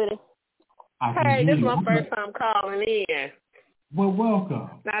hear me, sweetie? Hey, this is my first time calling in. Well, welcome.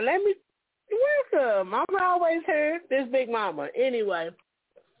 Now, welcome. I'm always here. This Big Mama. Anyway,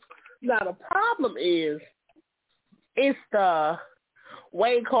 now the problem is, it's the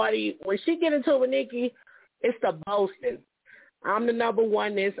way Cardi, when she get into it with Nicki, it's the boasting. I'm the number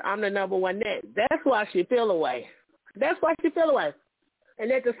one this, I'm the number one that. That's why she feel away. And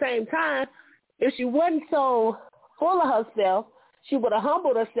at the same time, if she wasn't so full of herself, she would have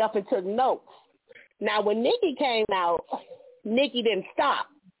humbled herself and took notes. Now, when Nicki came out, Nicki didn't stop.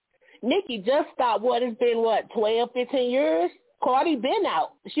 Nicki just stopped, it's been, 12, 15 years? Cardi been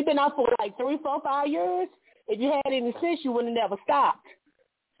out. She been out for 3, 4, 5 years. If you had any sense, you would have never stopped.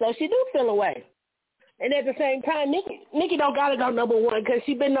 So she do feel away. And at the same time, Nicki don't got to go number one because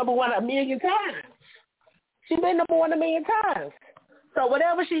she been number one a million times. So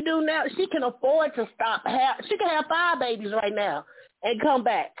whatever she do now, she can afford to stop. She can have 5 babies right now and come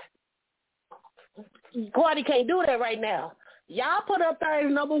back. Cardi can't do that right now. Y'all put up there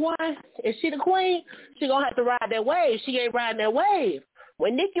as number one. If she the queen, she going to have to ride that wave. She ain't riding that wave.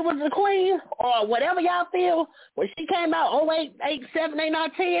 When Nicki was the queen, or whatever y'all feel, when she came out 08, 8, 7, 8,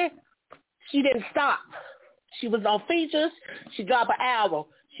 9, 10, she didn't stop. She was on features. She dropped an album.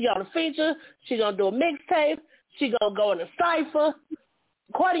 She on a feature. She going to do a mixtape. She going to go in a cypher.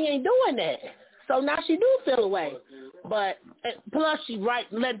 Cardi ain't doing that. So now she do feel away. But plus she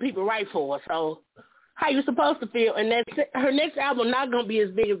letting people write for her. So how you supposed to feel? And her next album not going to be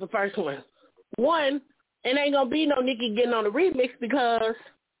as big as the first one. One, it ain't going to be no Nicki getting on the remix because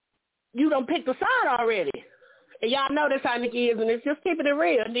you done picked a side already. And y'all know that's how Nicki is, and it's just keeping it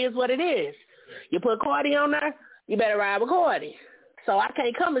real. It is what it is. You put Cardi on there, you better ride with Cardi. So I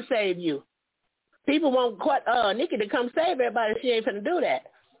can't come and save you. People want Nicki to come save everybody. She ain't finna do that.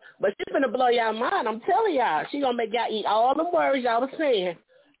 But she's finna blow y'all mind. I'm telling y'all. She gonna make y'all eat all them words y'all was saying.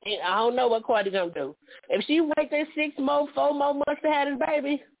 And I don't know what Cardi gonna do. If she wait that 4 more months to have this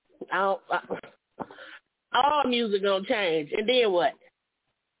baby, all music gonna change. And then what?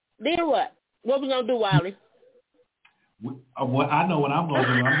 What we gonna do, Wiley? Well, I know what I'm gonna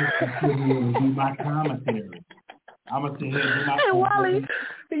do. I'm just gonna sit here and do my commentary. I'm gonna sit here and do my commentary. Wiley,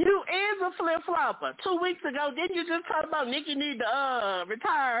 you is a flip-flopper. 2 weeks ago, didn't you just talk about Nicki need to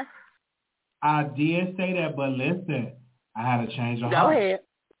retire? I did say that, but listen, I had to change of heart. Go ahead.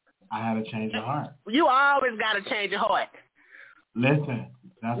 I had to change of heart. You always got to change your heart. Listen,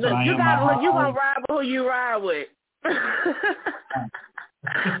 that's what I am. You gonna ride with who you ride with.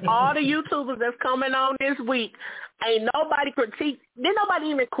 All the YouTubers that's coming on this week, ain't nobody didn't nobody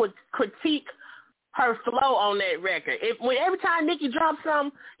even critique her flow on that record. Every time Nicki drops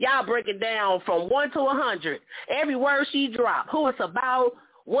something, y'all break it down from 1 to 100. Every word she dropped, who it's about,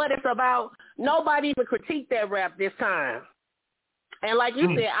 what it's about. Nobody even critiqued that rap this time. And like you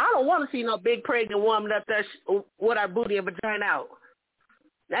said, I don't want to see no big pregnant woman up there with her booty and vagina out.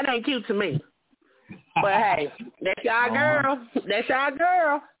 That ain't cute to me. But hey, that's y'all girl. That's y'all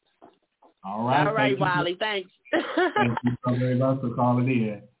girl. All right. All right, Wiley. Thanks. Thank you so very much for calling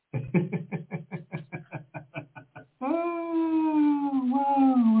in.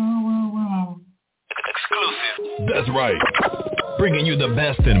 Wow. Exclusive. That's right. Bringing you the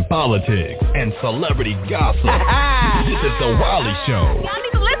best in politics and celebrity gossip. This is the Wiley Show. Y'all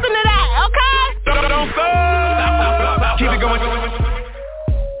need to listen to that, okay? Don't stop. Keep it going.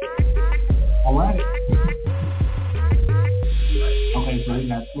 All right. Okay, so we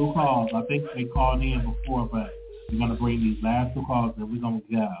got 2 calls. I think they called in before, but we're going to bring these last 2 calls and we're going to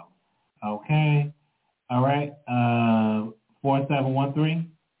go. Okay. All right.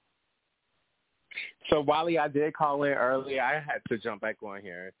 4713. So, Wiley, I did call in early. I had to jump back on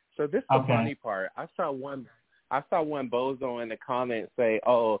here. So this is the funny part. I saw one bozo in the comments say,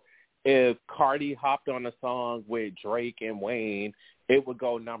 "Oh, if Cardi hopped on a song with Drake and Wayne, it would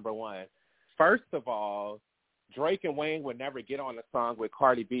go #1." First of all, Drake and Wayne would never get on a song with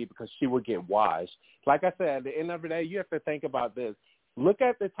Cardi B because she would get washed. Like I said, at the end of the day, you have to think about this. Look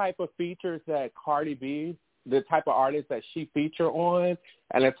at the type of features that Cardi B, the type of artists that she featured on,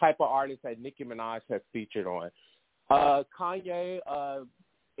 and the type of artists that Nicki Minaj has featured on. Kanye,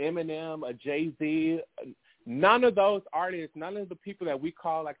 Eminem, Jay-Z, none of those artists, none of the people that we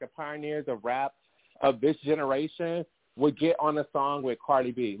call like the pioneers of rap of this generation would get on a song with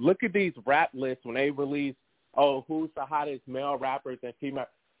Cardi B. Look at these rap lists when they release, who's the hottest male rappers and female.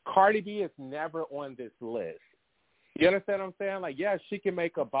 Cardi B is never on this list. You understand what I'm saying? Like, yeah, she can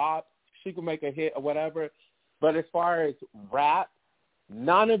make a bop, she can make a hit or whatever, but as far as rap,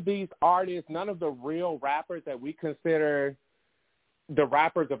 none of these artists, none of the real rappers that we consider the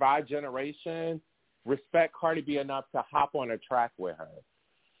rappers of our generation respect Cardi B enough to hop on a track with her.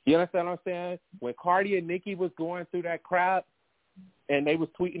 You understand what I'm saying? When Cardi and Nicki was going through that crap and they was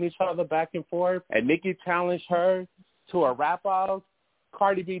tweeting each other back and forth and Nicki challenged her to a rap-off,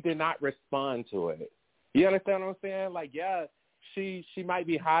 Cardi B did not respond to it. You understand what I'm saying? Like, yeah, she might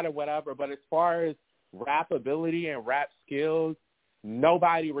be hot or whatever, but as far as rap ability and rap skills,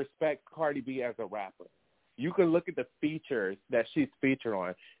 nobody respects Cardi B as a rapper. You can look at the features that she's featured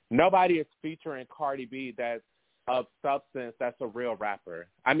on. Nobody is featuring Cardi B that's of substance that's a real rapper.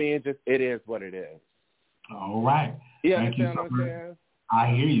 I mean, it is what it is. All right. You Thank understand you what I'm saying? I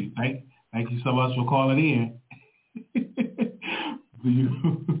hear you. Thank you so much for calling in.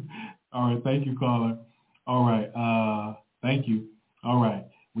 All right. Thank you, caller. All right. Thank you. All right.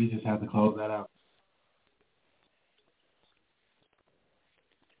 We just have to close that out.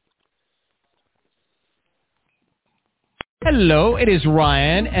 Hello, it is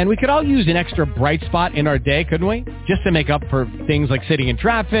Ryan, and we could all use an extra bright spot in our day, couldn't we? Just to make up for things like sitting in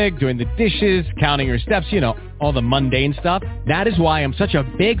traffic, doing the dishes, counting your steps, all the mundane stuff. That is why I'm such a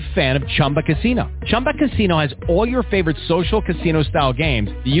big fan of Chumba Casino. Chumba Casino has all your favorite social casino-style games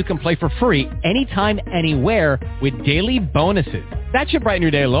that you can play for free anytime, anywhere with daily bonuses. That should brighten your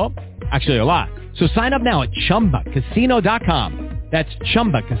day a little. Actually, a lot. So sign up now at ChumbaCasino.com. That's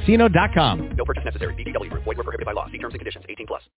ChumbaCasino.com. No purchase necessary. VGW Group. Void where prohibited by law. See terms and conditions. 18+.